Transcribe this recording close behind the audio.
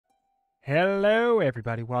Hello,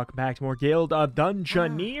 everybody. Welcome back to more Guild of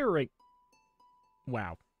Dungeoneering.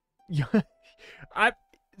 Wow. I'm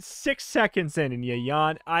 6 seconds in and you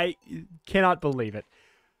yawn. I cannot believe it.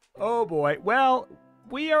 Oh, boy. Well,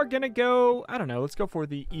 we are going to go, I don't know, let's go for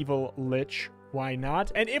the Evil Lich. Why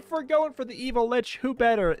not? And if we're going for the Evil Lich, who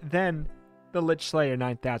better than the Lich Slayer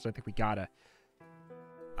 9000? I think we gotta.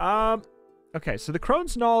 Okay, so the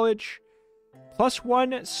Crone's Knowledge...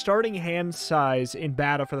 +1 starting hand size in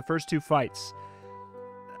battle for the first 2 fights.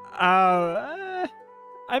 I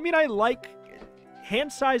mean, I like...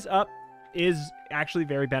 Hand size up is actually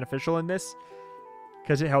very beneficial in this,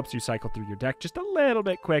 because it helps you cycle through your deck just a little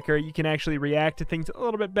bit quicker. You can actually react to things a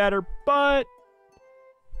little bit better, but...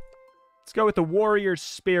 Let's go with the Warrior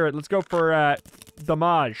Spirit. Let's go for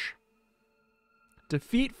Damage.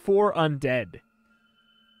 Defeat 4 undead.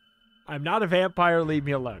 I'm not a vampire, leave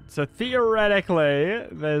me alone. So theoretically,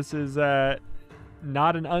 this is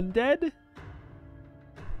not an undead.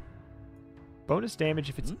 Bonus damage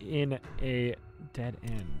if it's in a dead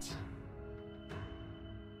end.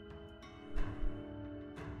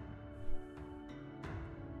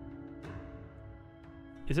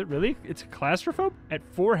 Is it really? It's a claustrophobe at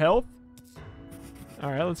 4 health?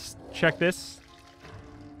 Alright, let's check this.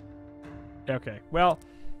 Okay, well...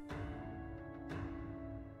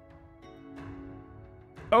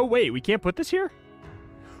 Oh, wait, we can't put this here?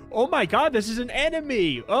 Oh my god, this is an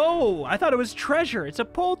enemy! Oh, I thought it was treasure. It's a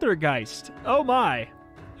poltergeist. Oh my.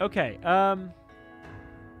 Okay,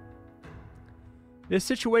 this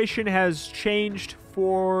situation has changed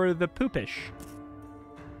for the poopish.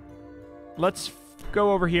 Let's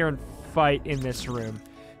go over here and fight in this room.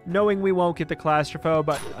 Knowing we won't get the claustrophobe,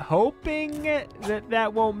 but hoping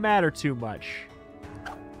that won't matter too much.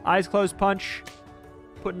 Eyes closed punch.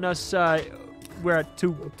 Putting us, we're at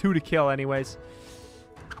two to kill anyways.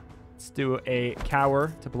 Let's do a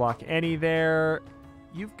cower to block any there.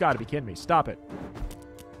 You've got to be kidding me. Stop it.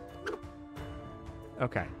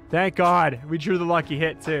 Okay. Thank God. We drew the lucky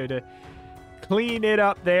hit, too, to clean it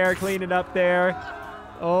up there. Clean it up there.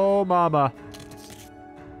 Oh, mama.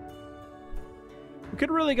 We could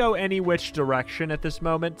really go any which direction at this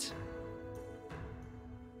moment.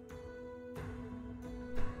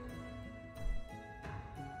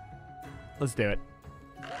 Let's do it.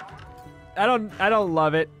 I don't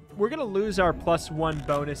love it. We're gonna lose our +1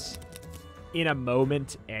 bonus in a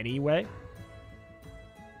moment anyway.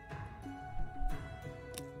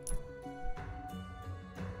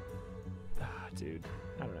 Dude,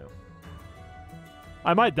 I don't know.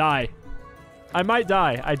 I might die. I might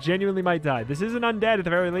die. I genuinely might die. This isn't undead at the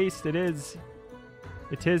very least. It is.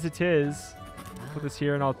 It is. It is. Put this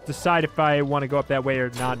here and I'll decide if I want to go up that way or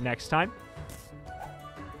not next time.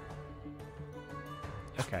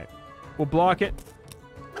 Okay. We'll block it.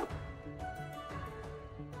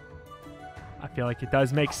 I feel like it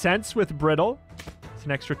does make sense with Brittle. It's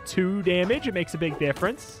an extra 2 damage. It makes a big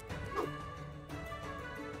difference.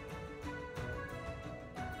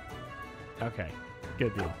 Okay.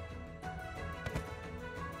 Good deal.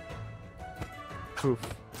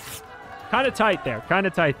 Oof. Kind of tight there. Kind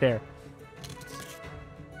of tight there.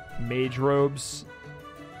 Mage robes.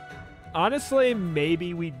 Honestly,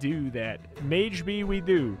 maybe we do that. Mage B, we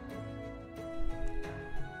do.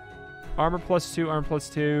 Armor +2, armor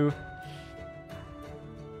 +2.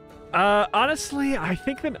 Honestly, I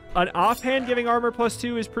think that an offhand giving armor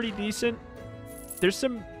 +2 is pretty decent. There's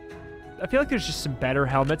some... I feel like there's just some better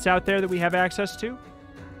helmets out there that we have access to.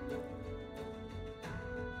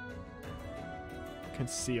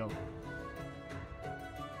 Conceal.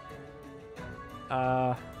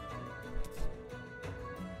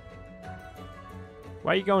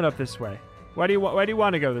 Why are you going up this way? Why do you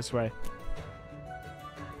want to go this way?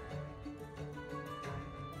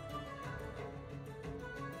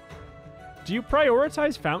 Do you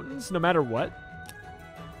prioritize fountains no matter what?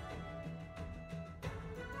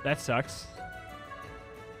 That sucks.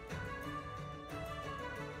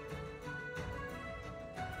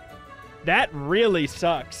 That really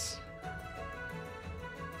sucks.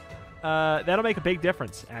 That'll make a big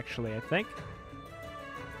difference, actually, I think.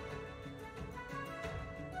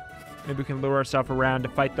 Maybe we can lure ourselves around to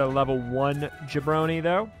fight the level 1 jabroni,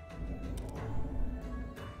 though.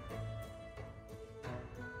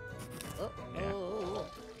 Yeah.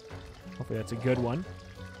 Hopefully that's a good one.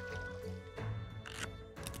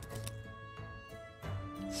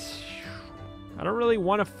 I don't really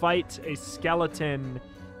want to fight a skeleton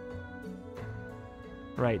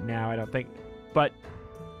right now, I don't think. But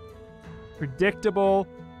predictable.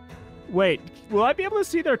 Wait, will I be able to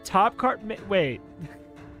see their top card? Wait.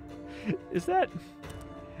 Is that...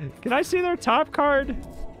 Can I see their top card?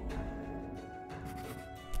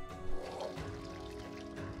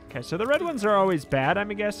 Okay, so the red ones are always bad, I'm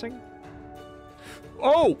guessing.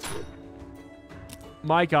 Oh!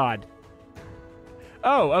 My god.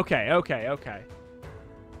 Oh, okay, okay, okay.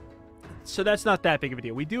 So that's not that big of a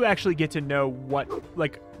deal. We do actually get to know what,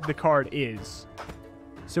 like, the card is.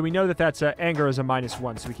 So we know that that's anger is a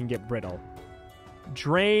 -1, so we can get brittle.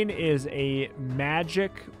 Drain is a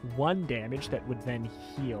magic 1 damage that would then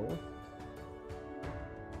heal.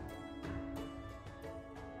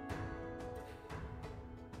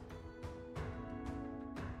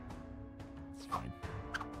 It's fine.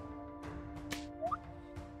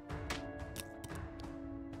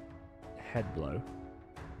 Head blow.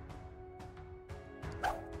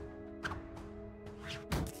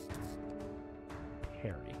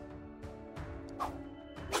 Parry.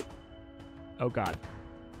 Oh god.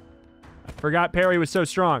 I forgot parry was so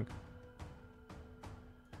strong.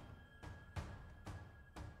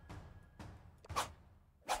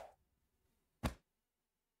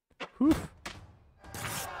 Whew.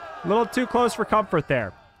 A little too close for comfort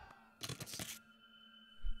there.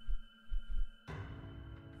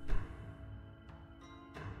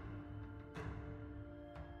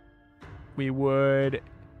 We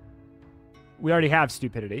already have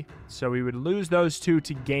stupidity, so we would lose those 2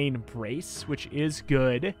 to gain brace, which is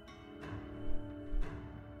good.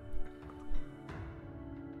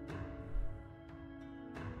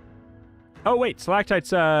 Oh wait,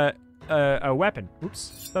 stalactite's a weapon.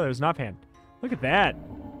 Oops, thought it was an offhand. Look at that.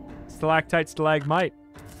 Stalactite, stalagmite.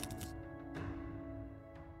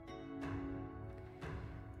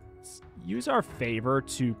 Let's use our favor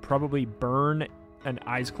to probably burn an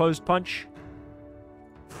eyes closed punch.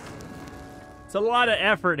 It's a lot of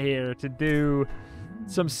effort here to do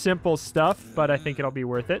some simple stuff, but I think it'll be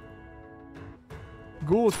worth it.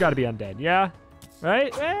 Ghoul's got to be undead, yeah?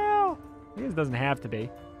 Right? Well, I guess it doesn't have to be.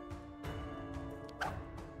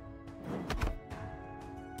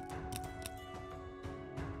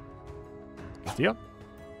 Good deal. Do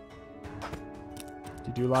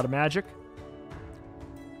you do a lot of magic?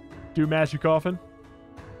 Do magic often?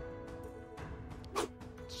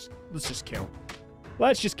 Let's just kill.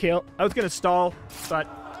 Let's just kill. I was going to stall, but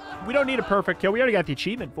we don't need a perfect kill. We already got the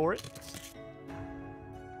achievement for it.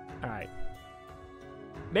 All right.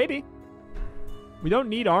 Maybe. We don't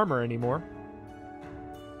need armor anymore.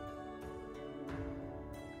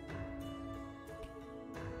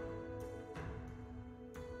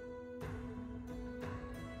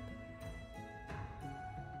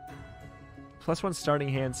 +1 starting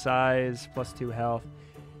hand size, +2 health.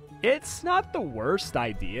 It's not the worst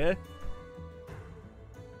idea.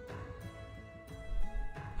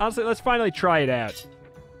 Honestly, let's finally try it out.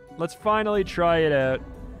 Let's finally try it out.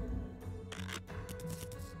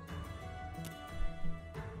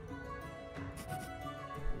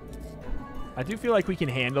 I do feel like we can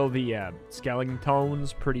handle the skeleton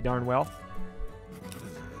tones pretty darn well.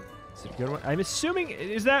 Is it a good one? I'm assuming,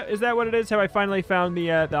 is that what it is? Have I finally found the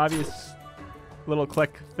obvious little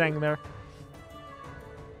click thing there?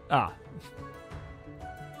 Ah.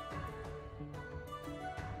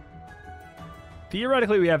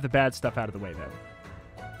 Theoretically, we have the bad stuff out of the way, though.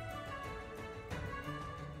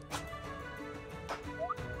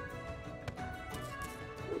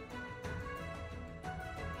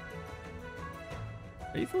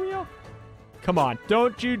 Are you for real? Come on.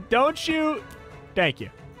 Don't you. Thank you.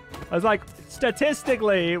 I was like,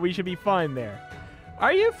 statistically, we should be fine there.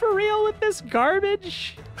 Are you for real with this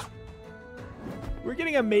garbage? We're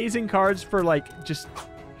getting amazing cards for, like, I just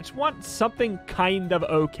want something kind of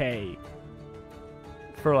okay.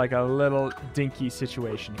 For, like, a little dinky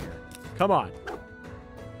situation here. Come on.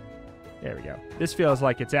 There we go. This feels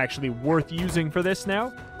like it's actually worth using for this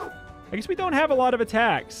now. I guess we don't have a lot of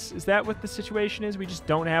attacks. Is that what the situation is? We just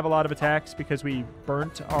don't have a lot of attacks because we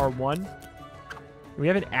burnt our 1? We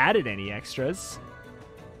haven't added any extras.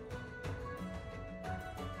 I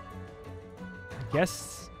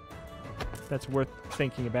guess that's worth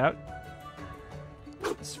thinking about.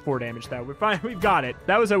 It's 4 damage, though. We're fine. We've got it.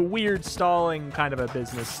 That was a weird stalling kind of a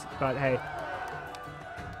business, but hey.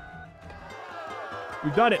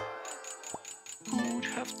 We've done it. Who would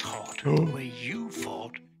have thought where you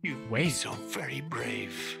fought, you'd be so very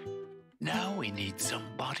brave. Now we need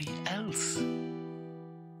somebody else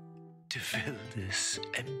to fill this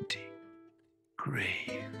empty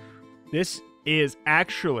grave. This is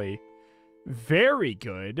actually very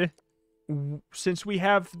good, since we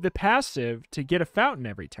have the passive to get a fountain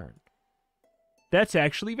every turn. That's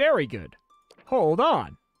actually very good. Hold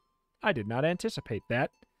on. I did not anticipate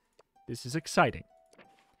that. This is exciting.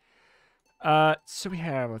 So we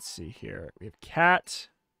have, let's see here. We have Cat.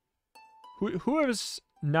 Who has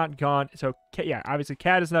not gone? So, yeah, obviously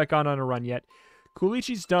Cat has not gone on a run yet.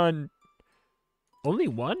 Kulichi's done only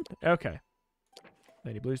 1? Okay.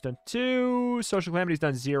 Lady Blue's done 2. Social Calamity's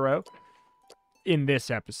done 0 in this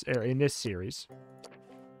episode, in this series.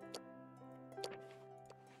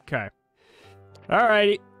 Okay.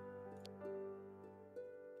 Alrighty.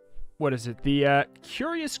 What is it? The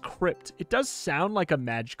Curious Crypt. It does sound like a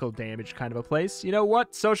magical damage kind of a place. You know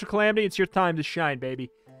what? Social Calamity, it's your time to shine, baby.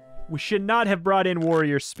 We should not have brought in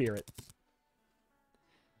Warrior Spirit.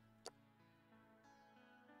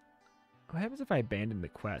 What happens if I abandon the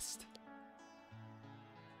quest?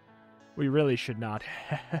 We really should not.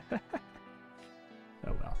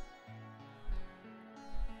 Oh well.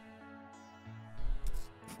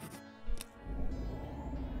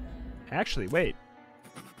 Actually, wait.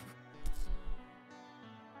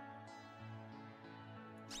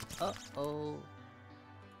 Uh-oh.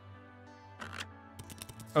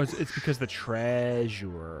 Oh, it's because the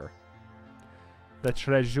treasure. The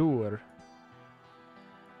treasure.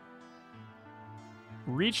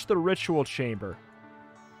 Reach the ritual chamber.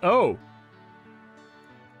 Oh.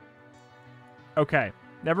 Okay.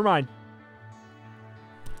 Never mind.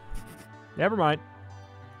 Never mind.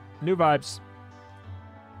 New vibes.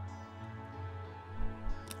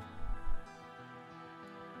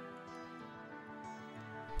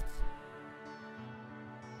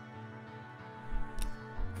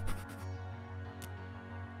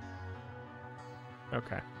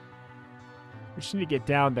 Okay. We just need to get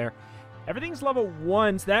down there. Everything's level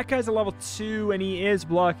 1, so that guy's a level 2, and he is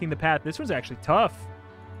blocking the path. This one's actually tough.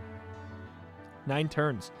 9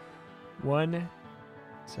 turns. 1,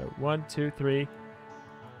 so 1, 2, 3,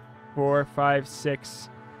 4, 5, 6.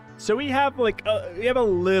 So we have like we have a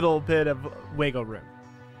little bit of wiggle room.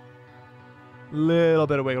 Little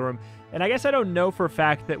bit of wiggle room. And I guess I don't know for a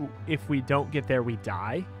fact that if we don't get there, we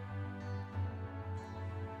die.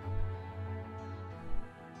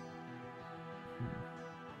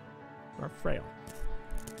 Or frail.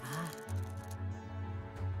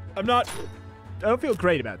 I don't feel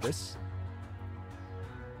great about this.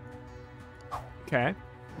 Okay.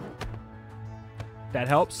 That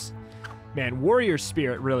helps. Man, Warrior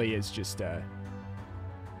Spirit really is just,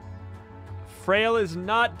 frail is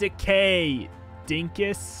not decay,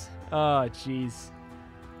 dinkus. Oh, jeez.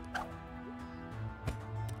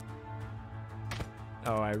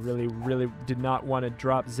 Oh, I really, really did not want to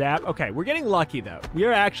drop Zap. Okay, we're getting lucky, though. We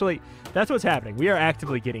are actually... That's what's happening. We are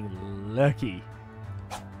actively getting lucky.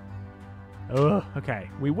 Oh, okay.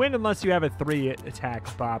 We win unless you have a 3-attack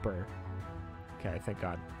bopper. Okay, thank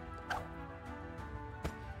God.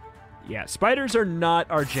 Yeah, spiders are not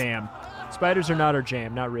our jam. Spiders are not our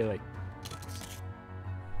jam. Not really.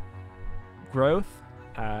 Growth?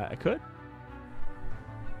 I could.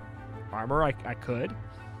 Armor? I could.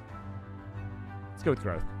 Let's go with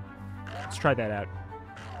growth. Let's try that out.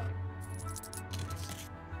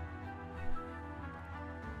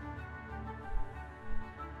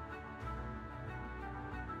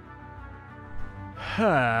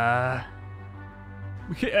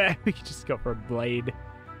 We could just go for a blade.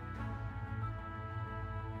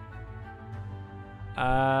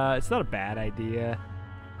 It's not a bad idea.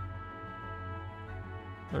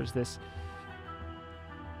 Where's this?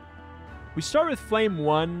 We start with flame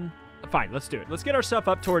 1. Fine, let's do it. Let's get ourselves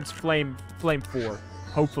up towards flame 4,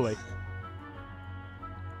 hopefully.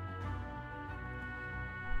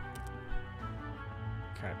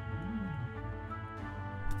 Okay.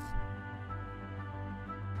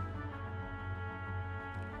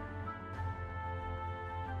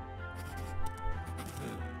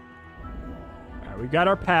 All right, we got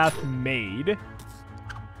our path made.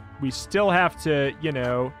 We still have to, you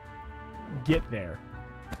know, get there.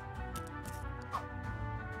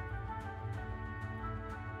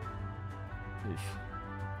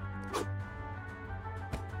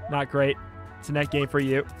 Not great. It's a net game for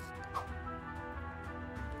you.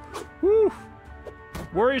 Woo!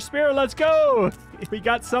 Warrior Spirit, let's go! We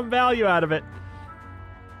got some value out of it.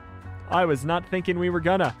 I was not thinking we were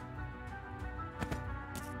gonna.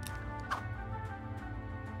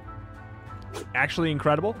 Actually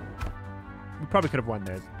incredible. We probably could have won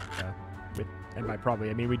there. And by probably,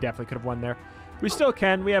 I mean we definitely could have won there. We still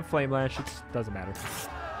can. We have Flame Lash. It doesn't matter.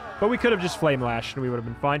 But we could have just Flame Lashed and we would have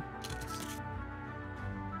been fine.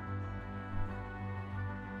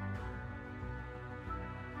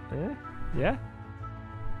 Yeah?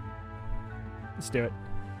 Let's do it.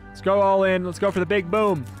 Let's go all in. Let's go for the big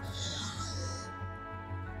boom.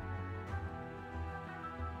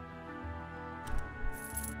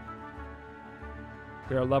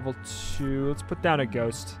 We are level 2. Let's put down a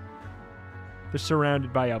ghost. They're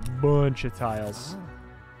surrounded by a bunch of tiles.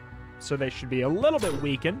 So they should be a little bit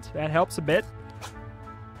weakened. That helps a bit.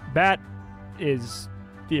 Bat is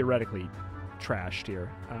theoretically trashed here.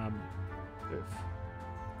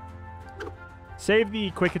 Save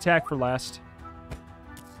the quick attack for last.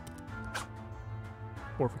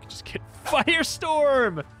 Or if we could just get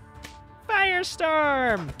Firestorm!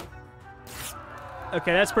 Firestorm!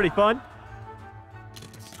 Okay, that's pretty fun.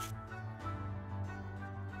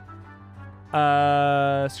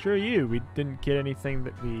 Screw you. We didn't get anything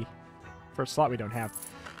that we... For a slot we don't have.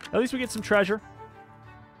 At least we get some treasure.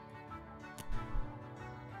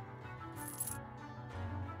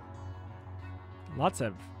 Lots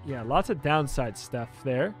of downside stuff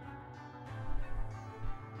there.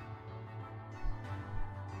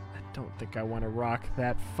 I don't think I want to rock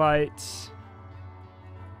that fight.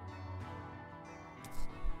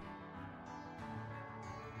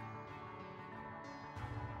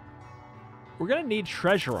 We're gonna need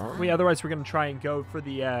treasure, aren't we? Otherwise, we're gonna try and go for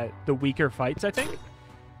the weaker fights, I think.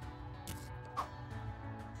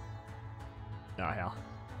 Oh hell.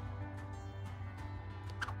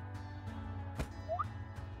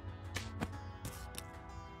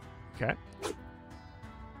 Okay.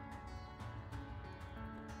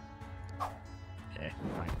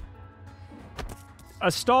 Fine.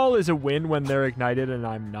 A stall is a win when they're ignited and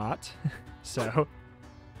I'm not. So.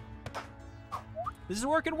 This is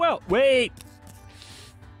working well. Wait!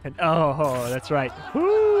 And oh, that's right.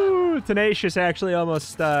 Woo! Tenacious actually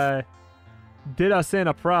almost did us in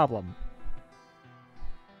a problem.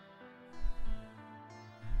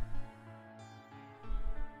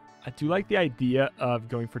 I do like the idea of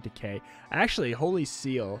going for decay. Actually, Holy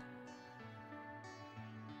Seal.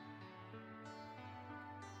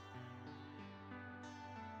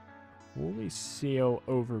 Holy Seal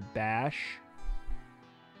over Bash.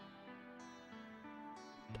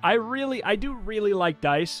 I do really like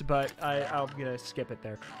dice, but I'm gonna skip it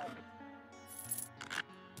there.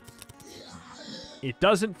 It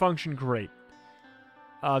doesn't function great.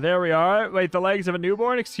 There we are. Wait, the legs of a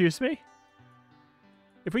newborn? Excuse me?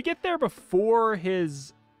 If we get there before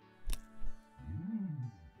his...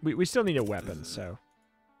 We still need a weapon, so...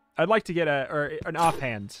 I'd like to get an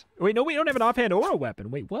offhand. Wait, no, we don't have an offhand or a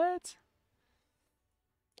weapon. Wait, what?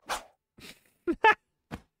 Is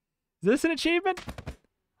this an achievement?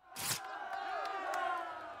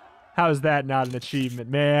 How is that not an achievement,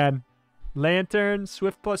 man? Lantern,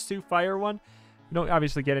 Swift +2, Fire 1. We don't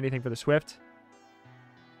obviously get anything for the Swift.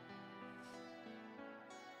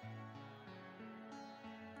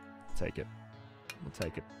 Take it. We'll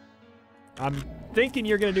take it. I'm thinking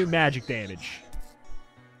you're going to do magic damage.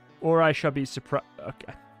 Or I shall be surprised.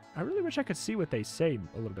 Okay. I really wish I could see what they say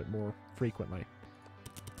a little bit more frequently.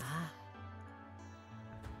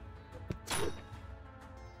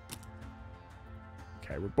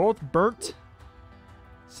 Okay, we're both burnt.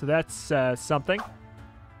 So that's something.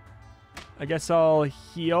 I guess I'll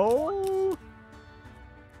heal.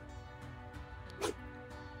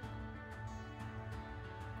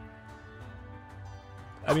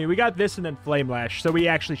 I mean, we got this and then Flame Lash, so we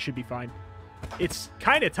actually should be fine. It's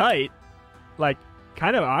kind of tight. Like,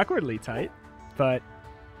 kind of awkwardly tight, but...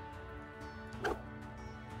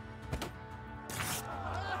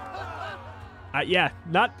 yeah,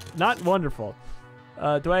 not wonderful.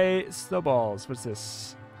 Do I... Snowballs, what's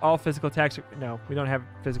this? All physical attacks... No, we don't have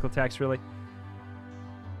physical attacks, really.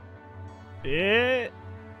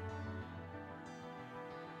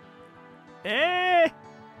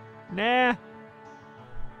 Nah.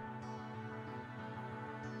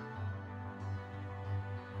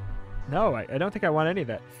 No, I don't think I want any of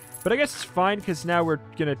that. But I guess it's fine, because now we're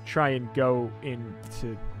going to try and go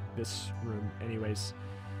into this room anyways.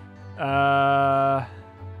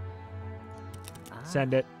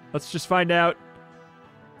 Send it. Let's just find out.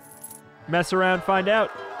 Mess around, find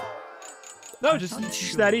out. No, just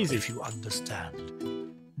that easy. If you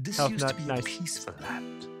understand, this Health used to nut, be nice. a peaceful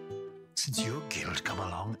land. Since your guild come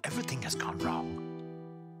along, everything has gone wrong.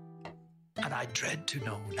 And I dread to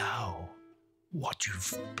know now what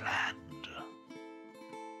you've planned.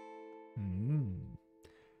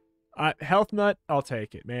 Health nut, I'll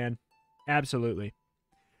take it, man. Absolutely.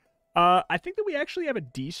 I think that we actually have a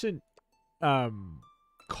decent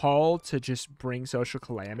call to just bring Social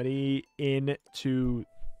Calamity into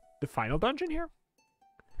the final dungeon here.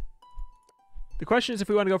 The question is if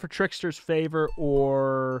we want to go for Trickster's Favor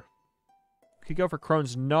or we could go for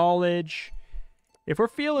Crone's Knowledge. If we're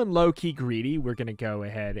feeling low-key greedy, we're going to go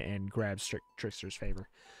ahead and grab Trickster's Favor.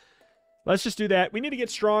 Let's just do that. We need to get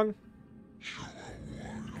strong.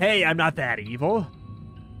 Hey, I'm not that evil.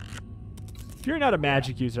 If you're not a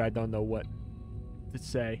magic user, I don't know what to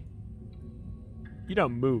say. You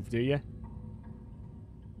don't move, do you?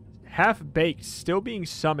 Half-baked, still being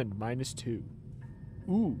summoned, -2.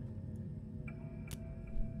 Ooh.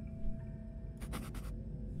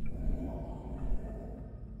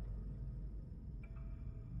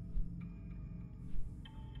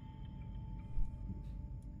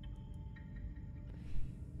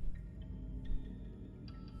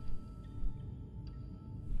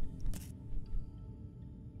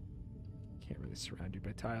 Can't really surround you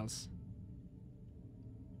by tiles.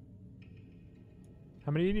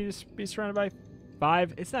 How many do you need to be surrounded by?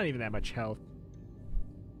 5? It's not even that much health.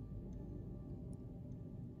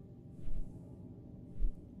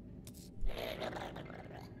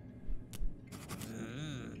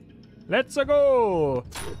 Let's go!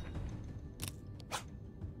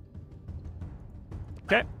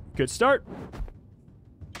 Okay, good start.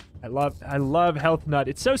 I love Health Nut.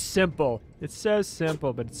 It's so simple. It's so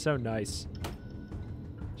simple, but it's so nice.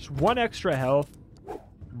 Just 1 extra health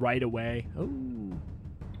right away. Ooh.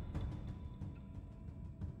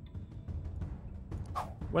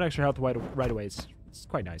 1 extra health right away. It's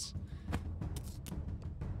quite nice.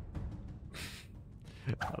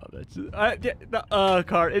 I love it. The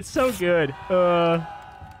card. It's so good. All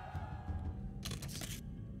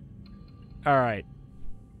right.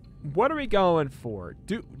 What are we going for?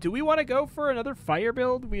 Do we want to go for another fire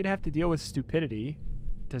build? We'd have to deal with stupidity.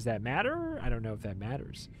 Does that matter? I don't know if that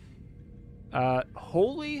matters.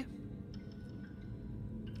 Holy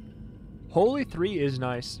 3 is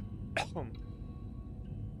nice.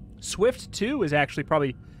 Swift 2 is actually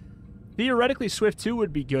probably... Theoretically, Swift 2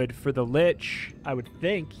 would be good for the Lich. I would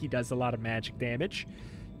think he does a lot of magic damage.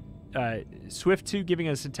 Swift 2 giving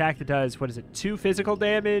us an attack that does, what is it, 2 physical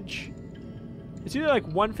damage? It's either like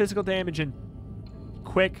 1 physical damage and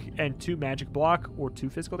quick and 2 magic block, or 2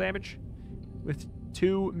 physical damage with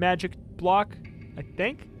 2 magic block, I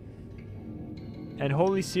think. And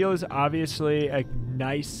Holy Seal is obviously a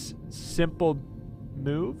nice, simple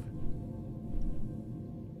move.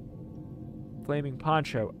 Flaming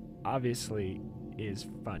Poncho obviously is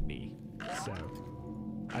funny, so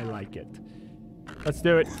I like it. Let's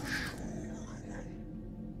do it.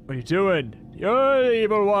 What are you doing? You're the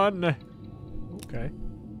evil one. Okay.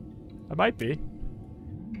 I might be.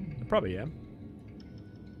 I probably am.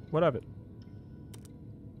 What of it?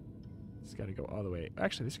 It's got to go all the way.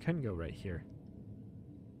 Actually, this can go right here.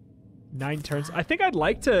 9 turns. I think I'd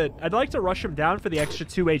like to rush him down for the extra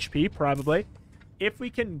 2 HP, probably. If we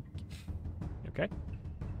can... Okay.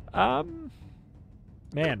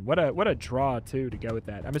 Man, what a draw, too, to go with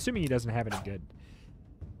that. I'm assuming he doesn't have any good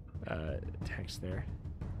text there.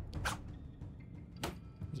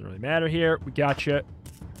 Doesn't really matter here. We gotcha.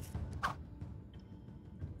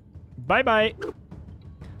 Bye-bye.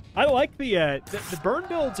 I like the burn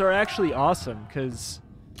builds are actually awesome, because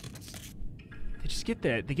they just get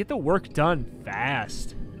the work done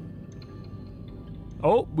fast.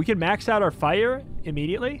 Oh, we can max out our fire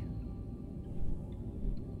immediately.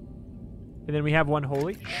 And then we have 1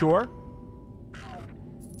 holy. Sure.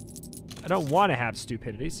 I don't want to have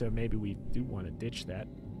stupidity, so maybe we do want to ditch that.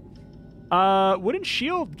 Wooden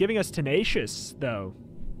shield giving us tenacious, though.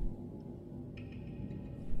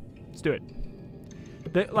 Let's do it.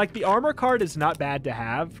 The armor card is not bad to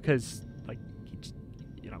have, because, like,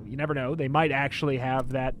 you know, you never know. They might actually have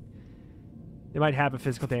that. They might have a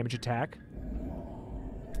physical damage attack.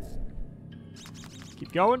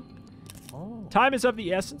 Keep going. Oh. Time is of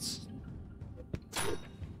the essence.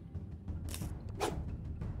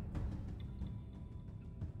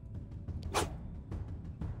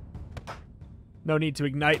 No need to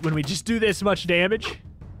ignite when we just do this much damage.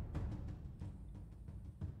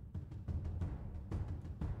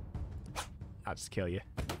 I'll just kill you.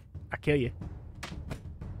 I'll kill you.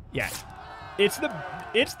 Yeah. It's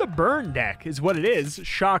the burn deck is what it is.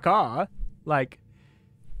 Shock awe. Like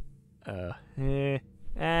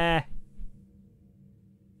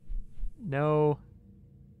no.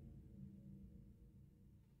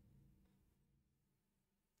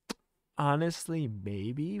 Honestly,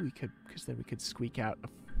 maybe we could, because then we could squeak out a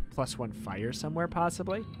 +1 fire somewhere,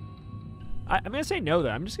 possibly. I'm going to say no, though.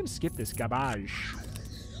 I'm just going to skip this garbage.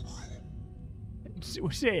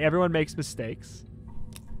 We say everyone makes mistakes.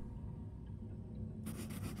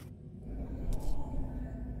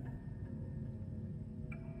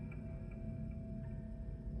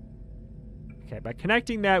 Okay, by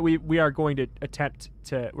connecting that, we are going to attempt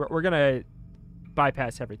to... We're going to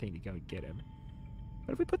bypass everything to go get him.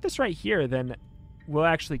 But if we put this right here, then we'll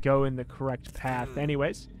actually go in the correct path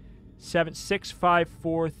anyways. 7, 6, 5,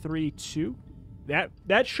 4, 3, 2.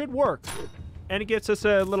 That should work. And it gets us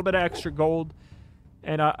a little bit of extra gold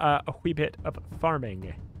and a wee bit of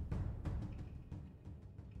farming.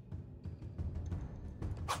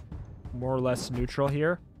 More or less neutral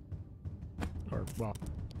here. Or, well,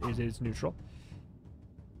 it is neutral.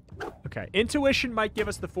 Okay. Intuition might give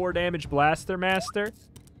us the 4 damage Blaster Master.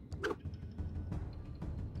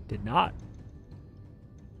 Did not.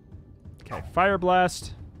 Okay, Fire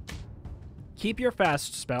Blast. Keep your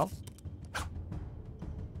fast spell.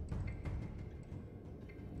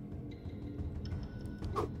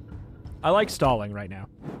 I like stalling right now.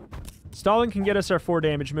 Stalling can get us our 4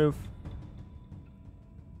 damage move.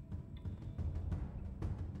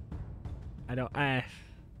 I don't...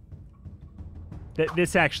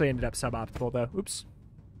 This actually ended up suboptimal, though. Oops.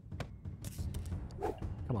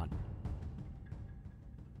 Come on.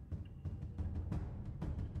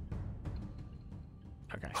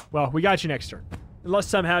 Okay. Well, we got you next turn. Unless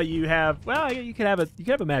somehow you have... Well, you could have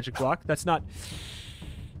a magic block. That's not...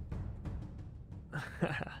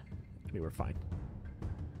 I mean, we're fine.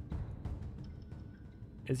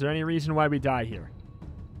 Is there any reason why we die here?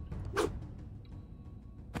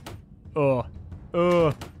 Oh.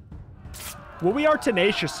 Oh. Well, we are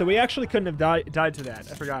tenacious, so we actually couldn't have died to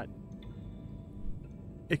that. I forgot.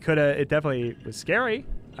 It definitely was scary.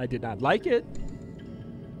 I did not like it.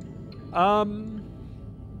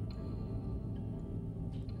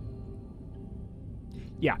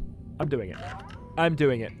 Yeah, I'm doing it. I'm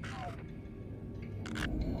doing it.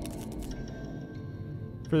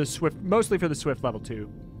 For the swift, mostly for the swift level 2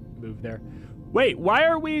 move there. Wait, why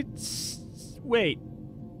are we... Wait.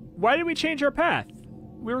 Why did we change our path?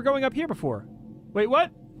 We were going up here before. Wait,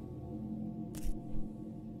 what?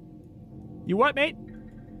 You what, mate?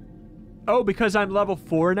 Oh, because I'm level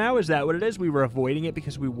 4 now? Is that what it is? We were avoiding it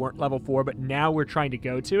because we weren't level 4, but now we're trying to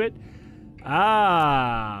go to it?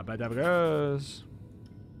 Ah, but that goes.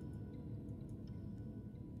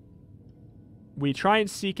 We try and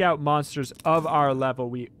seek out monsters of our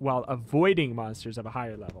level while avoiding monsters of a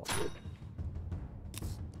higher level.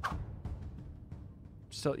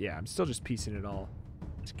 Still, yeah, I'm still just piecing it all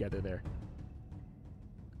together there.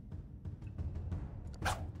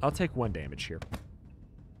 I'll take 1 damage here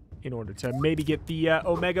in order to maybe get the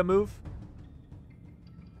Omega move.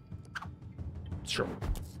 Sure.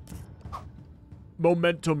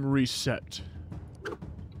 Momentum reset.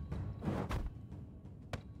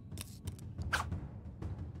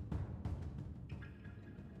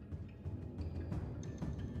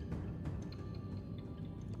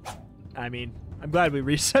 I mean, I'm glad we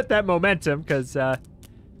reset that momentum because falling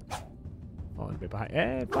a bit behind.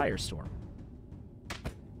 And Firestorm.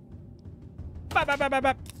 Bop, bop, bop, bop,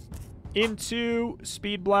 bop. Into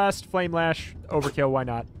Speed Blast, Flame Lash, Overkill. Why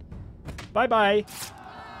not? Bye bye.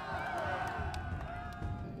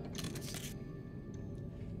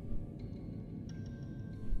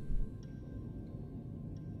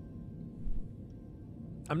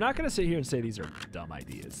 I'm not going to sit here and say these are dumb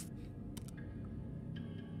ideas.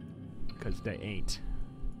 Because they ain't.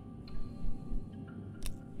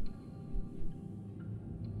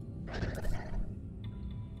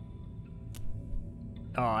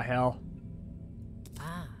 Oh, hell.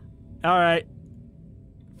 Ah. Alright.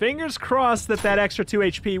 Fingers crossed that extra 2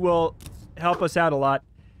 HP will help us out a lot.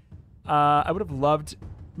 I would have loved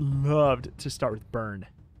to start with Burn.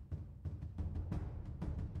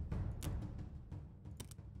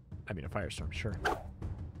 I mean, a Firestorm, sure.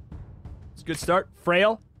 It's a good start.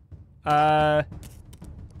 Frail.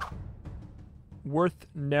 Worth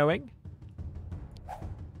knowing.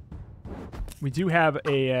 We do have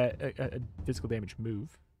a physical damage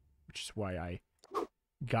move, which is why I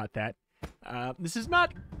got that. This is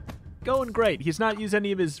not going great. He's not used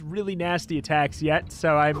any of his really nasty attacks yet,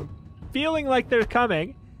 so I'm feeling like they're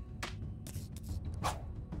coming.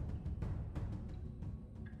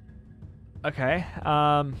 Okay,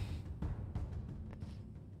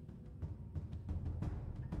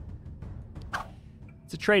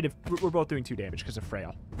 it's a trade if we're both doing 2 damage because of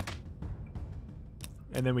Frail.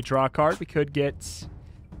 And then we draw a card. We could get...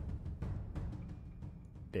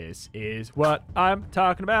 This is what I'm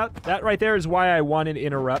talking about. That right there is why I wanted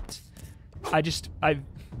Interrupt. I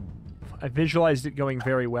visualized it going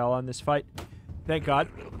very well on this fight. Thank God.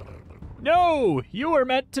 No! You were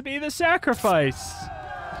meant to be the sacrifice!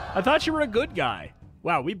 I thought you were a good guy.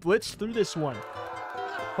 Wow, we blitzed through this one.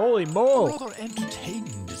 Holy moly. Rather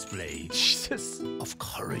entertaining display. Jesus. Of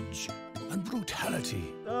courage and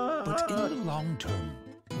brutality. But in the long term,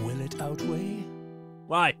 will it outweigh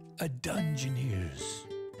Why? a Dungeoneer's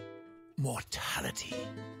mortality?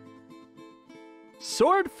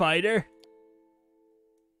 Sword fighter?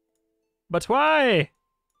 But why?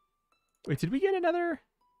 Wait, did we get another?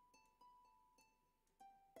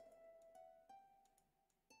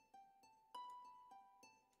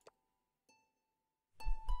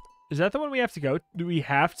 Is that the one we have to go? Do we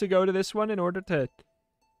have to go to this one in order to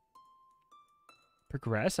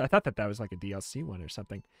progress? I thought that was like a DLC one or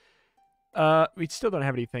something. We still don't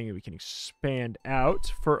have anything that we can expand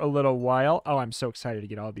out for a little while. Oh, I'm so excited to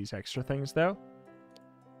get all these extra things, though.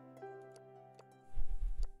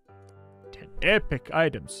 10 epic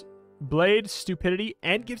items. Blade, Stupidity,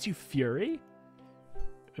 and gives you Fury?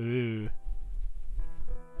 Ooh.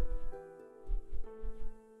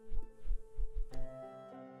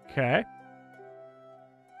 Okay.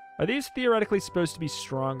 Are these theoretically supposed to be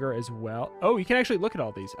stronger as well? Oh, you can actually look at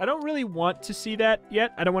all these. I don't really want to see that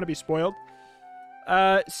yet. I don't want to be spoiled.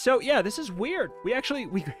 So yeah, this is weird. We actually,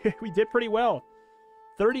 we did pretty well.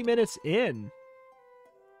 30 minutes in.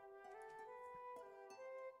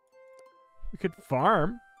 We could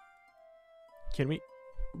farm. Can we?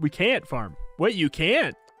 We can't farm. Wait, you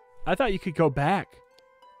can't? I thought you could go back.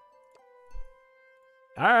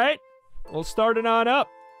 All right. We'll start it on up.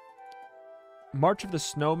 March of the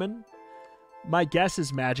Snowman. My guess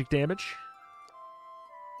is magic damage.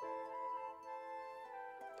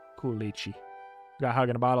 Cool lychee. Got Hug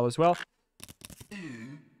in a Bottle as well.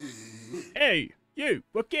 Hey, you.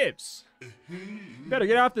 What gives? Better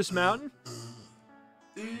get off this mountain.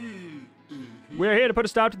 We're here to put a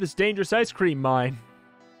stop to this dangerous ice cream mine.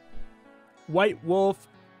 White Wolf.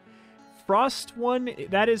 Frost one,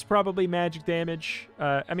 that is probably magic damage.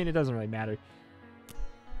 I mean, it doesn't really matter.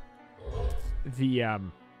 The,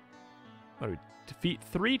 defeat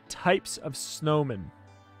 3 types of snowmen.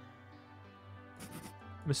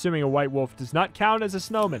 I'm assuming a White Wolf does not count as a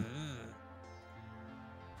snowman.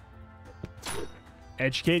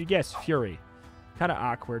 Educated guess, Fury. Kind of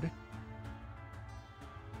awkward.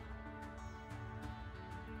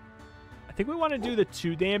 I think we want to do the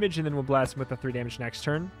 2 damage, and then we'll blast him with the 3 damage next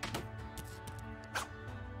turn.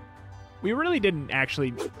 We really didn't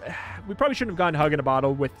actually... We probably shouldn't have gone Hug in a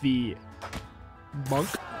Bottle with the monk.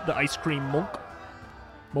 The ice cream monk.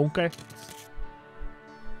 Monkey.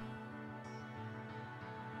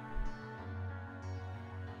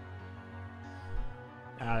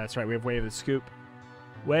 Ah, that's right. We have Way of the Scoop.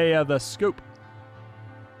 Way of the Scoop.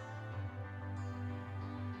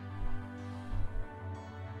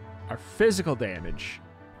 Our physical damage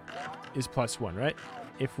is +1, right?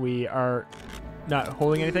 If we are not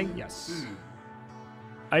holding anything? Yes.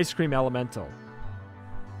 Ice Cream Elemental.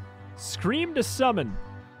 Scream to summon.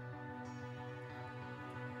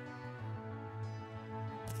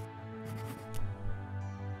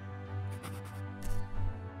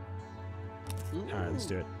 Alright, let's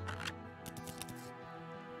do it.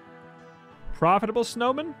 Profitable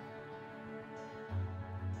Snowman?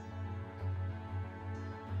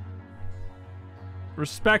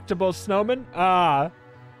 Respectable Snowman? Ah.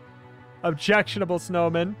 Objectionable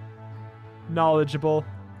Snowman. Knowledgeable.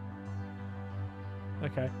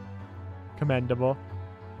 Okay. Commendable.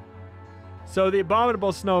 So the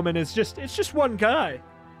Abominable Snowman is just, it's just one guy.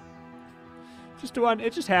 Just one,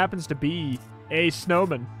 it just happens to be a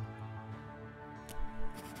snowman.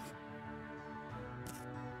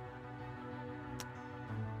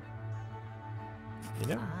 You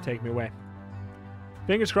know, take me away.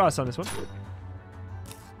 Fingers crossed on this one.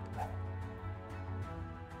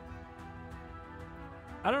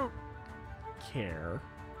 I don't care.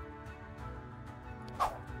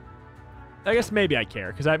 I guess maybe I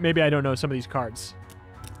care, because maybe I don't know some of these cards.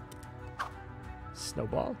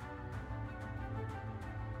 Snowball.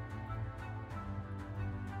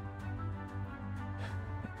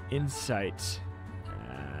 Insight.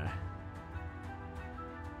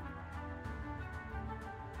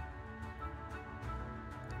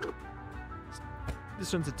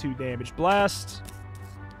 This one's a 2 damage blast.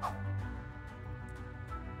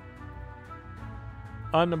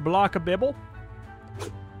 Unblock a Bibble.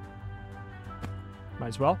 Might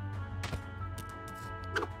as well.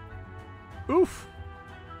 Oof.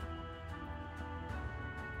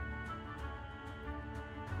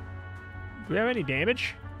 Do we have any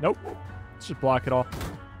damage? Nope. Let's just block it all.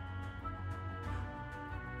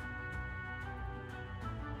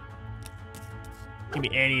 Give me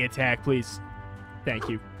any attack, please. Thank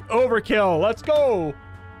you. Overkill. Let's go.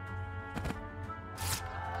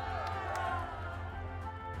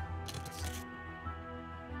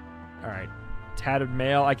 All right. Tattered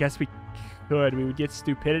Mail. I guess we could. We would get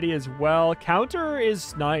Stupidity as well. Counter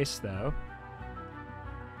is nice, though.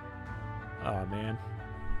 Oh, man.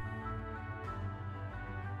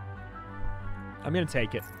 I'm going to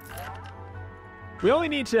take it. We only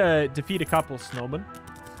need to defeat a couple snowmen.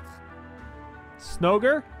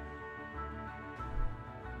 Snogre.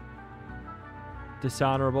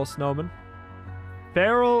 Dishonorable Snowman.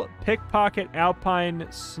 Feral, Pickpocket, Alpine,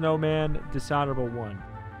 Snowman, Dishonorable 1.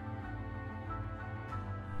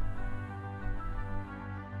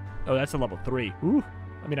 Oh, that's a level 3. Ooh.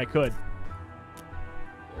 I mean, I could.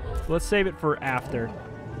 Let's save it for after.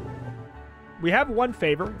 We have 1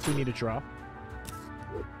 favor if we need to draw.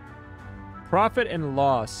 Profit and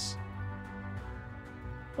loss.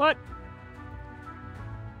 What?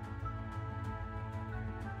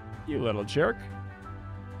 You little jerk.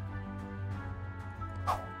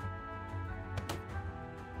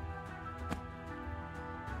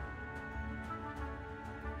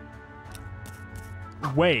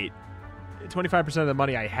 Wait. 25% of the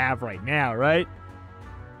money I have right now, right?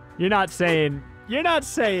 You're not saying you're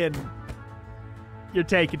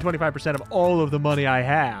taking 25% of all of the money I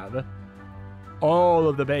have. All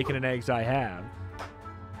of the bacon and eggs I have.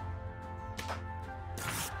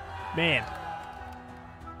 Man.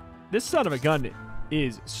 This son of a gun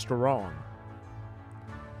is strong.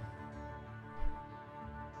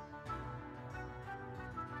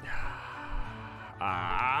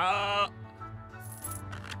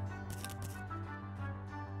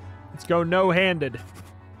 Let's go no-handed.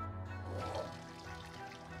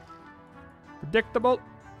 Predictable.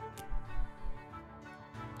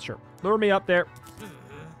 Sure. Lure me up there.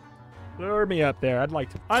 Lure me up there. I'd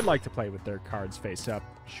like to play with their cards face up.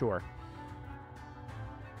 Sure.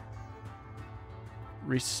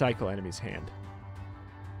 Recycle enemy's hand.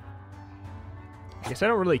 I guess I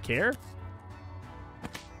don't really care.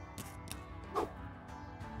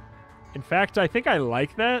 In fact, I think I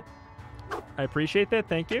like that. I appreciate that.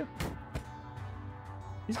 Thank you.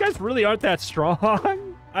 These guys really aren't that strong.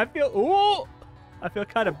 I feel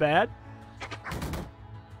kind of bad.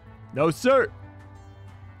 No, sir.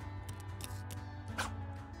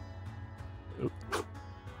 Oop.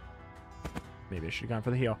 Maybe I should have gone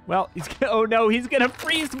for the heal. Well, oh no, he's gonna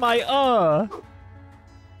freeze my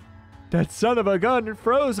That son of a gun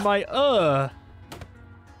froze my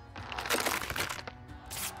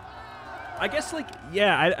I guess, like,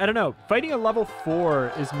 yeah, I don't know. Fighting a level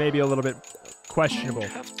 4 is maybe a little bit questionable. I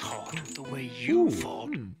would have thought the way you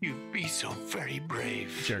fought, you'd be so very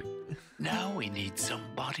brave. Sure. Now we need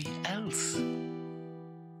somebody else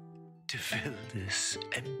to fill this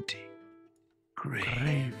empty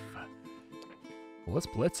grave. Well, let's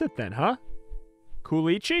blitz it then, huh?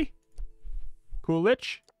 Coolichi?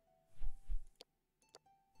 Coolidge?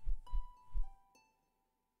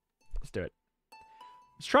 Let's do it.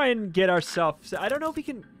 Let's try and get ourselves... I don't know if we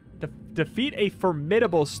can defeat a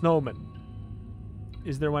formidable snowman.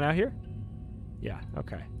 Is there one out here? Yeah,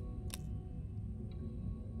 okay.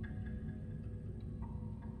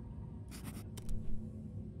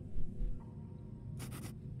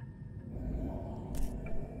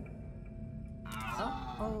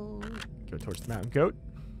 Uh-oh. Go towards the mountain goat.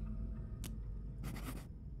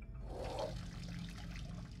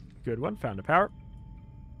 Good one. Found a power.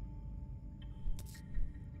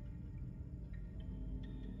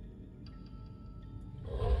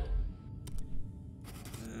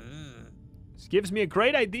 This gives me a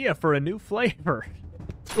great idea for a new flavor.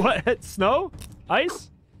 What? Snow? Ice?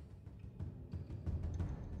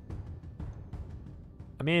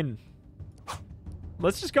 I mean,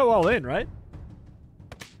 let's just go all in, right?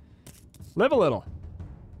 Live a little.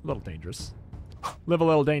 A little dangerous. Live a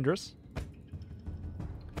little dangerous.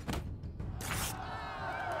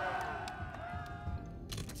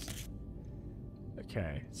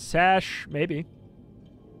 Okay. Sash, maybe.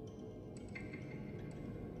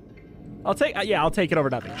 I'll take it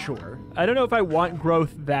over nothing, sure. I don't know if I want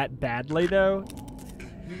growth that badly, though.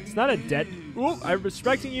 It's not a dead... Ooh, I'm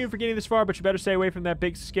respecting you for getting this far, but you better stay away from that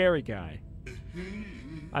big scary guy.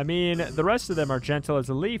 I mean, the rest of them are gentle as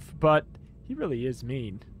a leaf, but he really is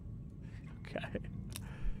mean. Okay.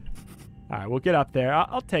 Alright, we'll get up there.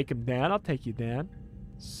 I'll take him down. I'll take you down.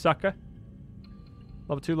 Sucker.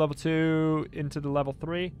 Level 2, into the level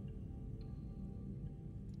 3.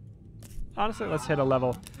 Honestly, let's hit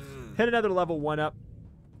another level 1 up.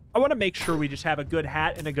 I want to make sure we just have a good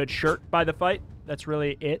hat and a good shirt by the fight. That's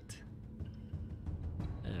really it.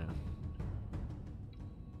 Yeah.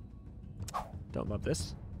 Don't love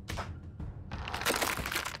this.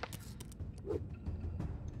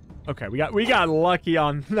 Okay, we got lucky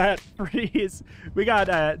on that freeze. We got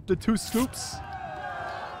the 2 scoops.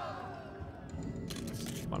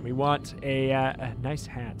 Come on, we want a nice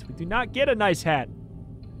hat. We do not get a nice hat.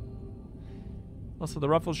 Also, the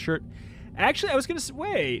ruffled shirt. Actually, I was gonna say,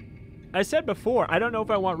 wait. I said before, I don't know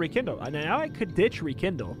if I want Rekindle. Now I could ditch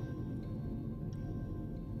Rekindle.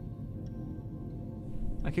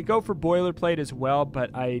 I could go for Boilerplate as well,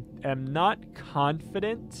 but I am not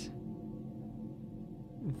confident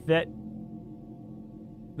that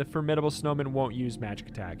the Formidable Snowman won't use magic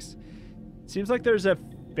attacks. Seems like there's a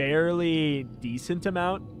fairly decent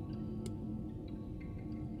amount.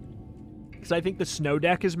 Because I think the snow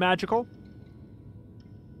deck is magical.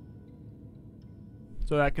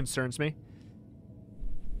 So that concerns me.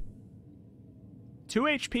 2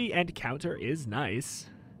 HP and counter is nice.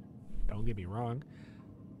 Don't get me wrong.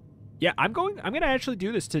 Yeah, I'm gonna actually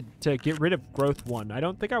do this to get rid of growth 1. I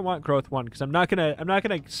don't think I want growth 1 because I'm not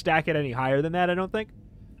gonna stack it any higher than that, I don't think.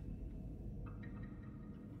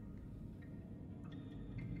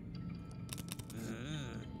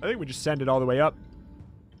 I think we just send it all the way up.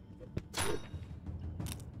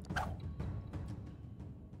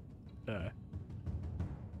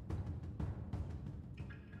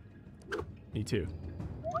 Me too.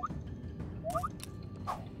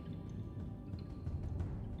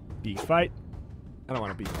 Big fight. I don't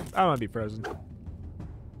want to be frozen.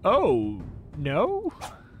 Oh, no?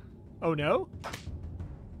 Oh, no?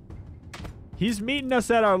 He's meeting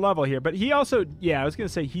us at our level here, but he also, yeah, I was going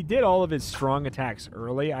to say, he did all of his strong attacks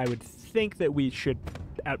early. I would think that we should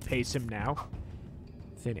outpace him now.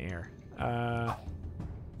 Thin air.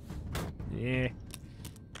 Yeah.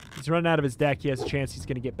 He's running out of his deck. He has a chance he's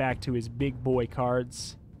going to get back to his big boy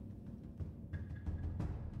cards.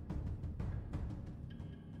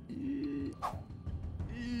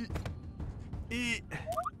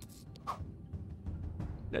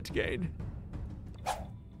 That's gain.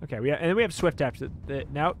 Okay, we have Swift after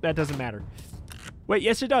that. No, that doesn't matter. Wait,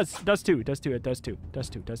 yes it does. It does too. It does too. It does too. Does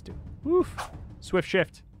too. Does too. Woof. Swift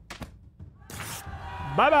shift.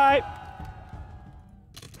 Bye-bye.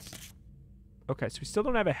 Okay, so we still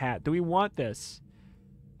don't have a hat. Do we want this?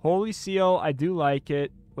 Holy Seal, I do like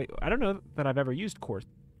it. Wait, I don't know that I've ever used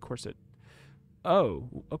corset. Oh,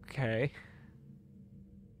 okay.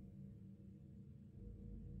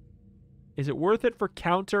 Is it worth it for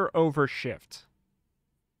counter over shift?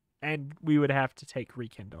 And we would have to take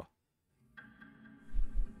rekindle.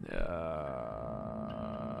 I'm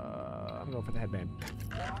going for the headband.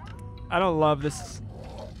 I don't love this.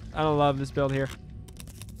 I don't love this build here,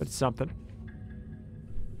 but it's something.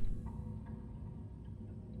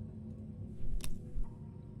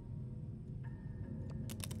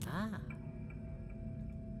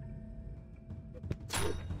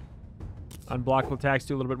 Unblockable attacks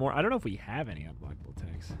do a little bit more. I don't know if we have any unblockable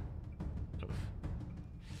attacks. Oof.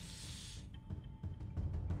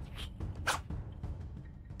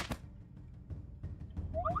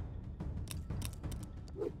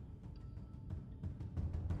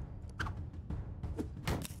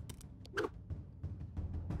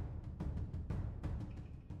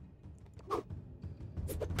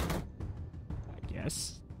 I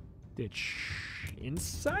guess. Ditch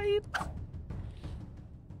Insight?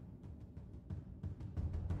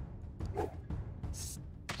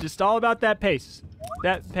 Just all about that pace.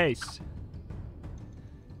 That pace.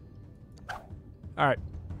 Alright.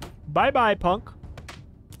 Bye-bye, punk.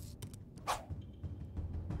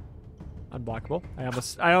 Unblockable.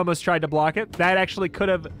 I almost tried to block it. That actually could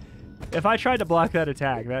have... If I tried to block that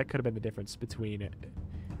attack, that could have been the difference between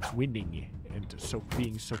winning and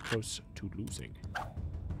being so close to losing.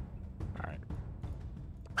 Alright.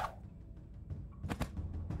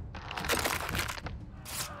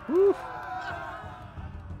 Woo!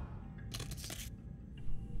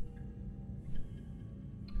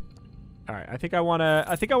 All right, I think I want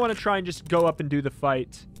to try and just go up and do the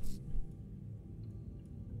fight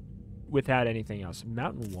without anything else.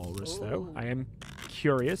 Mountain Walrus though. I am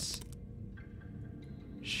curious.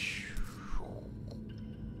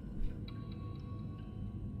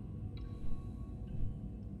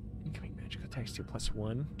 Incoming magical attacks to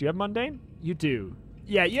 +1. Do you have mundane? You do.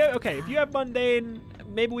 Yeah, okay. If you have mundane,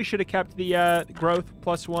 maybe we should have kept the growth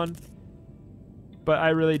 +1. But I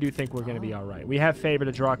really do think we're going to be all right. We have favor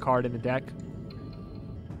to draw a card in the deck.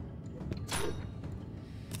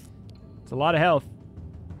 It's a lot of health.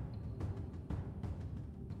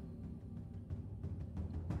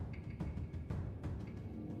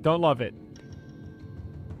 Don't love it.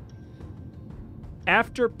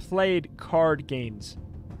 After played card gains,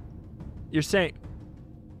 you're saying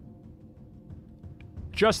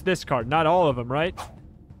just this card, not all of them, right?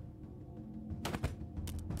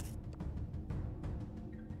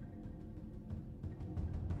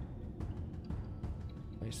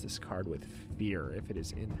 This card with fear if it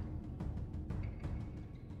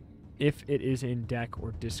is in deck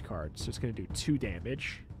or discard. So it's going to do 2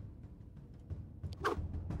 damage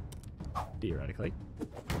theoretically.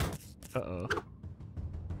 Uh-oh.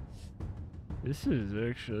 This is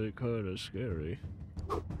actually kind of scary.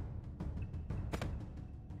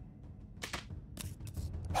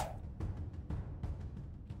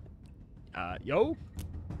 Yo.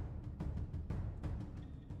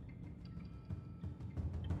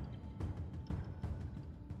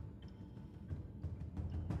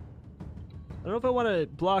 I don't know if I want to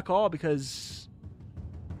block all because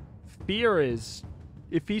fear is...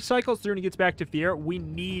 If he cycles through and he gets back to fear, we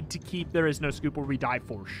need to keep There Is No Scoop or we die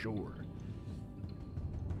for sure.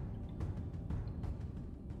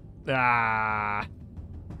 Ah.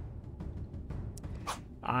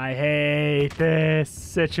 I hate this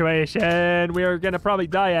situation. We are going to probably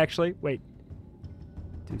die, actually. Wait.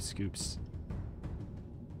 2 scoops.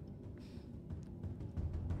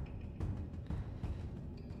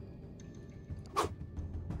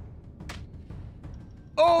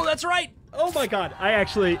 Oh, that's right. Oh my god. I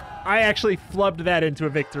actually flubbed that into a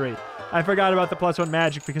victory. I forgot about the +1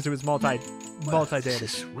 magic because it was multi-damage. This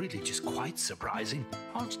is really just quite surprising.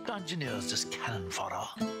 Aren't Dungeoneers just cannon fodder?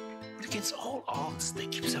 But against all odds, they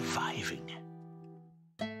keep surviving.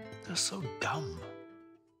 They're so dumb.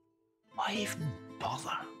 Why even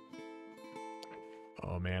bother?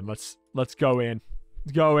 Oh man, let's go in.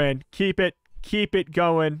 Go in. Keep it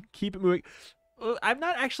going. Keep it moving. I'm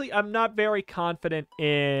not very confident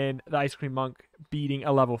in the Ice Cream Monk beating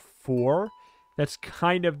a level 4. That's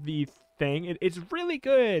kind of the thing. It's really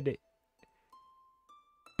good,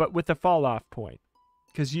 but with the fall off point,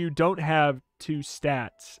 because you don't have 2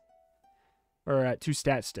 stats or 2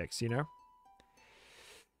 stat sticks, you know.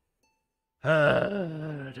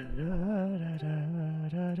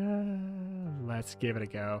 Let's give it a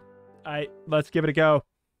go. Let's give it a go.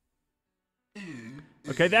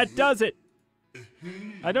 Okay, that does it.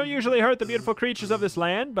 I don't usually hurt the beautiful creatures of this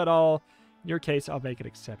land, but in your case, I'll make an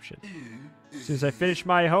exception. As soon as I finish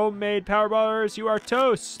my homemade power bars, you are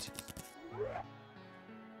toast.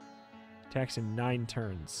 Attacks in 9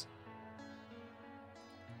 turns.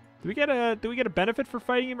 Do we get a benefit for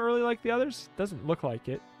fighting him early like the others? Doesn't look like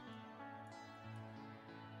it.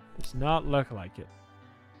 Does not look like it.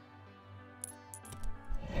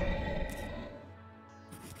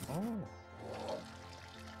 Oh.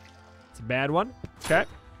 It's a bad one. Okay.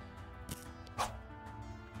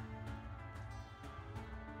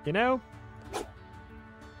 You know,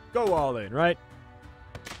 go all in, right?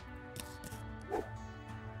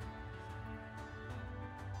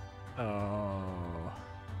 Oh,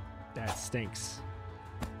 that stinks.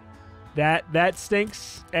 That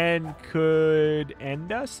stinks and could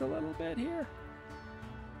end us a little bit here.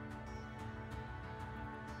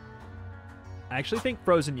 I actually think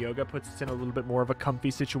Frozen Yoga puts us in a little bit more of a comfy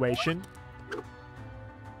situation.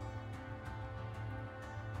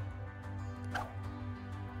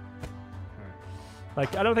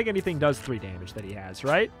 Like, I don't think anything does 3 damage that he has,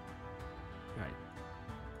 right? Right.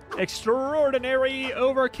 Extraordinary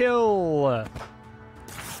overkill!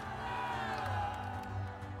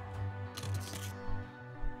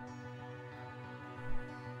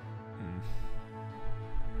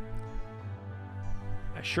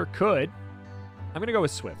 I sure could. I'm going to go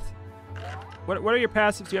with Swift. What are your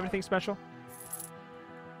passives? Do you have anything special?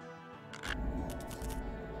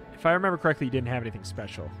 If I remember correctly, you didn't have anything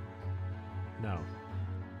special. No.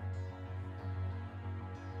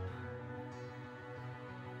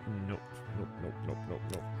 Nope. Nope.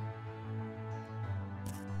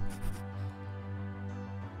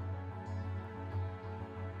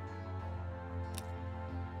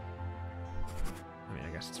 I mean, I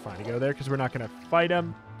guess it's fine to go there because we're not going to fight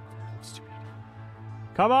him. Stupid.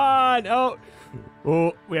 Come on! Oh,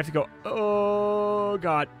 we have to go. Oh,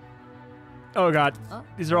 God. Oh, God.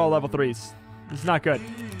 These are all level 3s. This is not good.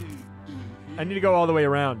 I need to go all the way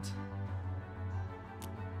around.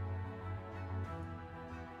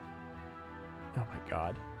 Oh, my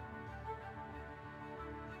God.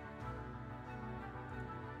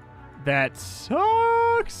 That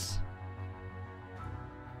sucks!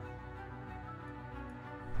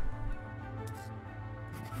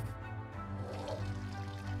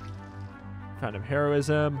 Kind of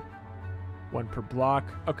heroism. 1 per block.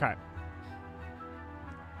 Okay.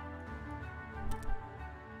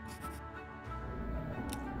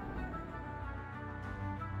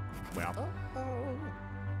 Well.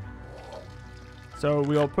 So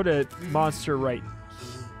we'll put a monster right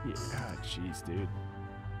here. Ah, jeez, dude.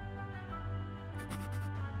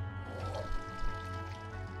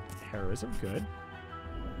 Heroism, good.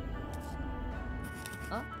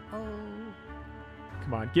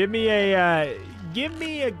 Come on, give me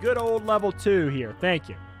a good old level 2 here. Thank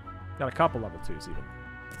you. Got a couple level 2s even.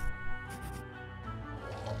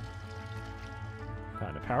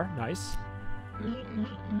 Kind of power, nice.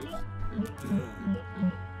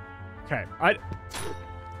 Okay,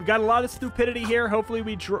 we got a lot of stupidity here. Hopefully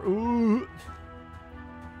we Ooh.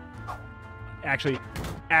 Actually,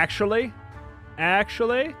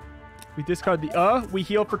 we discard the we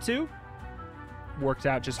heal for 2. Works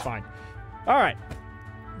out just fine. All right.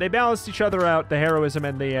 They balanced each other out, the heroism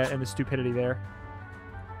and the stupidity there.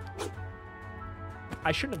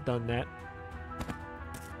 I shouldn't have done that.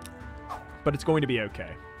 But it's going to be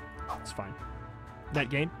okay. It's fine. Net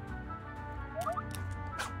gain.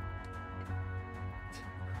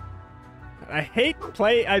 I hate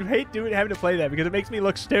having to play that because it makes me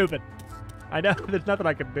look stupid. I know there's nothing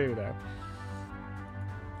I can do though.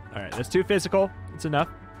 All right, that's 2 physical. It's enough.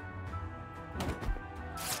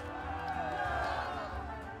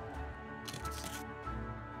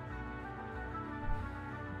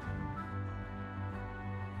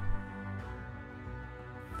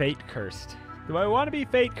 Fate cursed. Do I want to be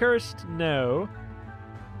fate cursed? No.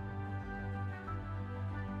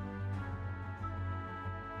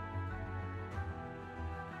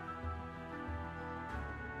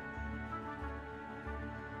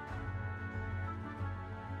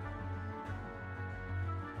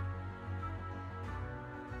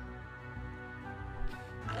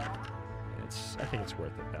 I think it's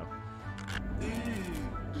worth it though.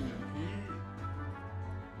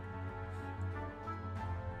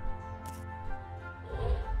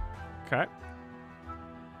 Okay.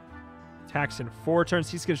 Attacks in 4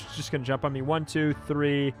 turns. He's just gonna jump on me. 1, 2,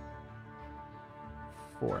 3,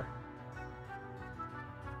 4.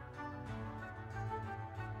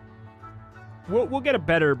 We'll get a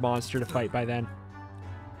better monster to fight by then.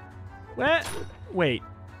 What? Wait.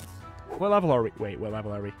 What level are we? Wait, what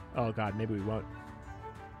level are we? Oh god, maybe we won't.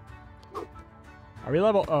 Are we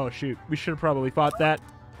level? Oh shoot, we should have probably fought that.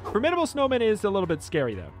 Formidable Snowman is a little bit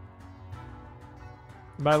scary though.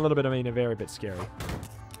 By a little bit, I mean a very bit scary.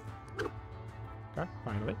 Okay,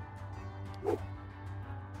 finally.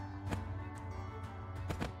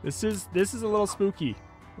 This is a little spooky. A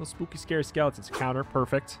little spooky, scary skeletons. Counter,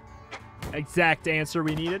 perfect. Exact answer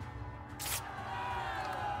we needed.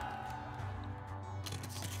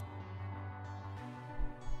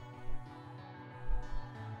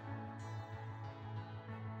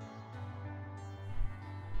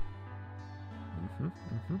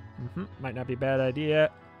 Might not be a bad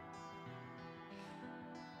idea.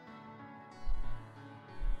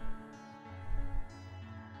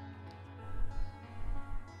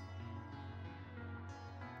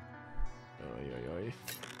 Oy, oy, oy.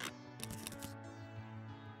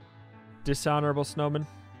 Dishonorable Snowman.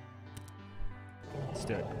 Let's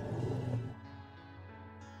do it.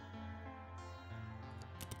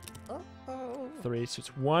 Uh-oh. 3. So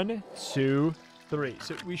it's 1, 2, 3.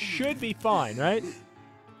 So we should be fine, right?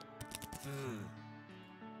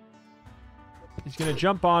 He's going to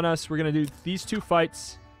jump on us. We're going to do these 2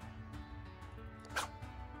 fights.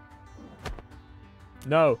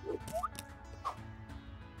 No.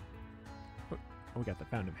 Oh, we got the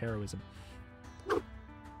Fountain of Heroism.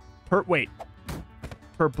 Wait.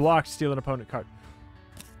 Per block, steal an opponent card.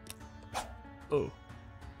 Oh.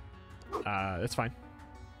 That's fine.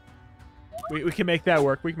 We can make that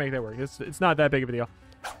work. We can make that work. It's not that big of a deal.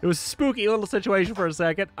 It was a spooky little situation for a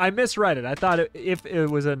second. I misread it. I thought it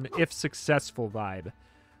was an if successful vibe.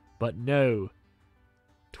 But no.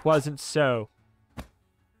 'Twasn't so.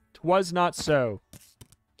 'Twas not so.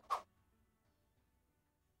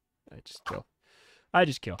 I just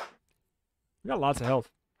kill. We got lots of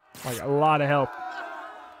health. Like, a lot of health.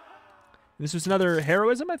 This was another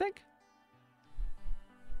heroism, I think?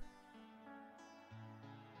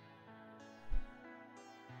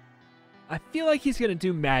 I feel like he's going to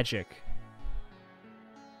do magic.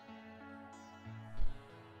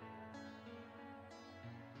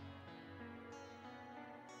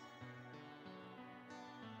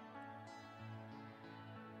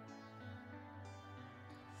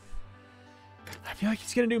 I feel like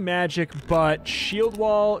he's going to do magic, but Shield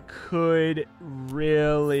Wall could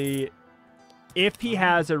really... If he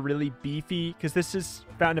has a really beefy... Because this is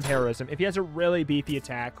Fountain of Heroism. If he has a really beefy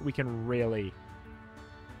attack, we can really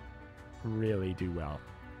do well.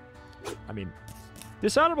 I mean,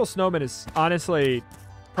 Dishonorable Snowman is honestly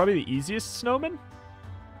probably the easiest snowman.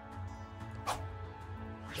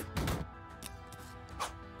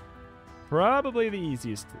 Probably the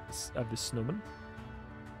easiest of the snowman.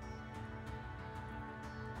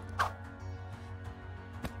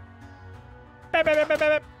 I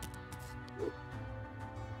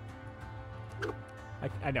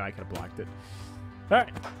know I could have blocked it. All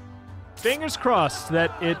right. Fingers crossed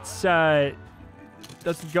that it's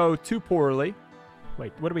doesn't go too poorly.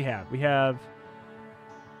 Wait, what do we have? We have...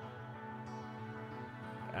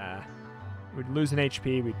 we'd lose an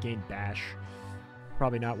HP. We'd gain Bash.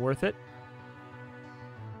 Probably not worth it.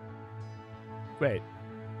 Wait.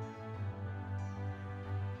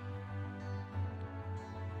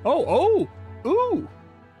 Oh! Ooh!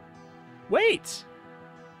 Wait!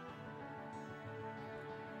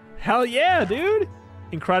 Hell yeah, dude!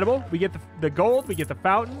 Incredible. We get the gold, we get the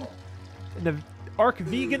fountain, and the Arc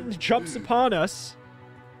Vegan jumps upon us.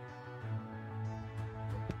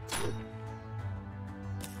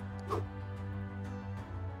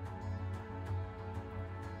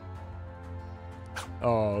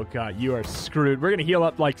 Oh, God, you are screwed. We're going to heal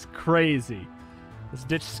up like crazy. Let's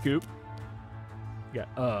ditch Scoop. We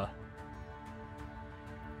got,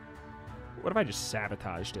 What if I just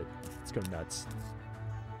sabotaged it? Let's go nuts.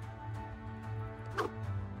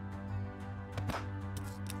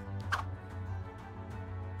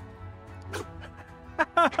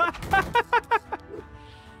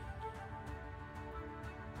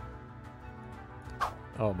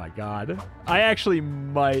 Oh my god. I actually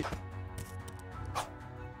might...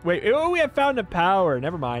 Wait, oh, we have Fountain of Power.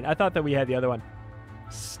 Never mind. I thought that we had the other one.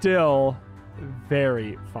 Still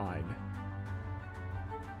very fine.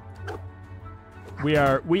 We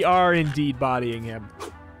are indeed bodying him.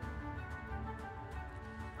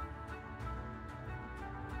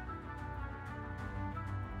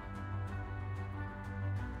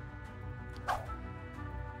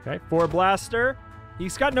 Okay, 4 blaster.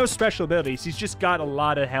 He's got no special abilities. He's just got a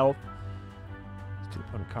lot of health. Let's do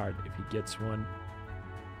one card if he gets one.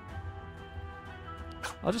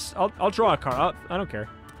 I'll draw a card. I don't care.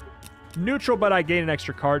 Neutral, but I gain an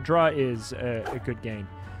extra card. Draw is a good gain.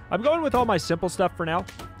 I'm going with all my simple stuff for now.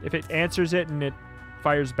 If it answers it and it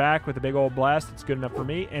fires back with a big old blast, it's good enough for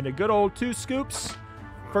me. And a good old 2 scoops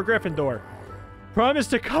for Gryffindor. Promise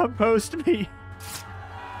to compost me.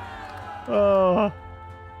 Oh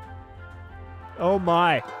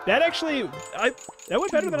my. That actually, that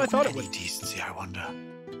went better than I thought it would. Decency, I wonder.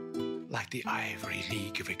 Like the Ivory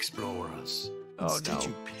League of Explorers. Oh, Instead no.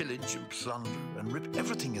 you pillage and plunder and rip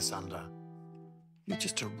everything asunder. You're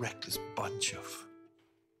just a reckless bunch of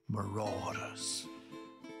marauders.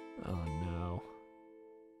 Oh no.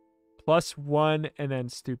 +1 and then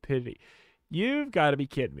stupidity. You've got to be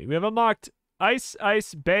kidding me. We have unlocked Ice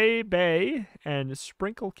Bay and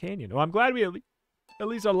Sprinkle Canyon. Oh, I'm glad we at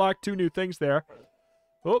least unlocked 2 new things there.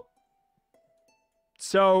 Oh.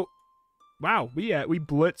 So, wow, we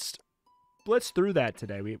blitzed through that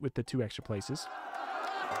today with the 2 extra places.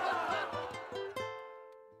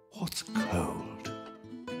 What's cold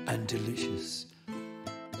and delicious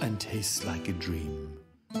and tastes like a dream?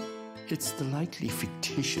 It's the likely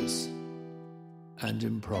fictitious and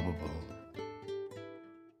improbable.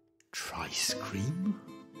 Trice-cream?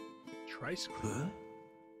 Trice-cream?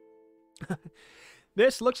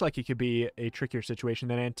 This looks like it could be a trickier situation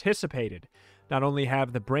than anticipated. Not only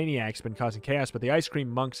have the Brainiacs been causing chaos, but the Ice Cream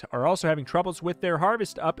Monks are also having troubles with their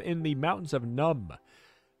harvest up in the mountains of Numb.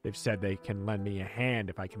 They've said they can lend me a hand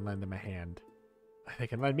if I can lend them a hand. They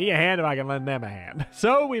can lend me a hand if I can lend them a hand.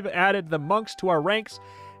 So we've added the monks to our ranks,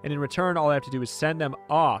 and in return, all I have to do is send them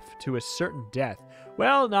off to a certain death.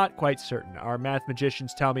 Well, not quite certain. Our math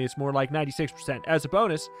magicians tell me it's more like 96%. As a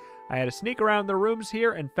bonus, I had to sneak around the rooms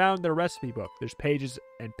here and found their recipe book. There's pages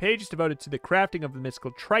and pages devoted to the crafting of the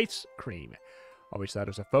mystical trice cream. Always thought it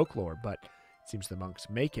was a folklore, but it seems the monks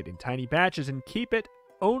make it in tiny batches and keep it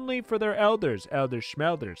only for their elders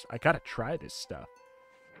schmelders. I gotta try this stuff.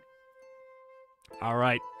 All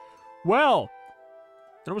right. Well,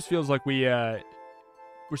 it almost feels like we're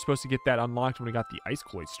supposed to get that unlocked when we got the ice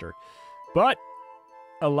cloister. But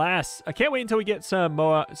alas, I can't wait until we get some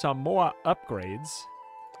more upgrades.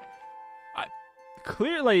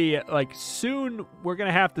 Clearly, like, soon we're going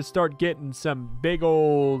to have to start getting some big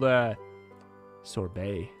old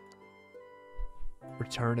sorbet.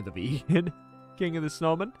 Return of the Vegan, King of the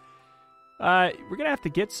Snowman. We're going to have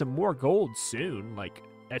to get some more gold soon, like,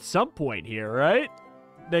 at some point here, right?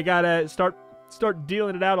 They got to start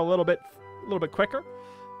dealing it out a little bit quicker.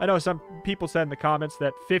 I know some people said in the comments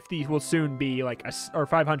that 50 will soon be like or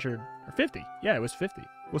 500 or 50. Yeah, it was 50.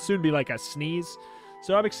 Will soon be like a sneeze.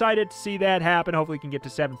 So I'm excited to see that happen. Hopefully we can get to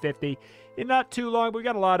 750 in not too long. But we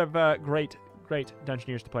got a lot of great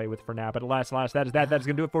Dungeoneers to play with for now. But alas, that is going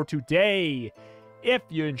to do it for today. If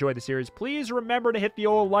you enjoyed the series, please remember to hit the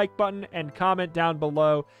old like button and comment down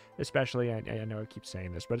below. Especially, I know I keep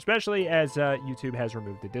saying this, but especially as YouTube has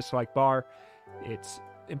removed the dislike bar. It's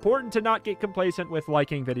important to not get complacent with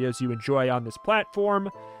liking videos you enjoy on this platform,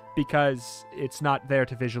 because it's not there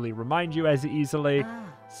to visually remind you as easily.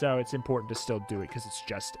 So it's important to still do it because it's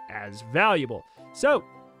just as valuable. So,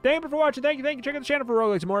 thank you for watching. Thank you. Check out the channel for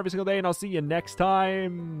roguelikes more every single day, and I'll see you next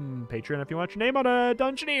time. Patreon if you want your name on a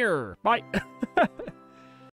Dungeoneer. Bye.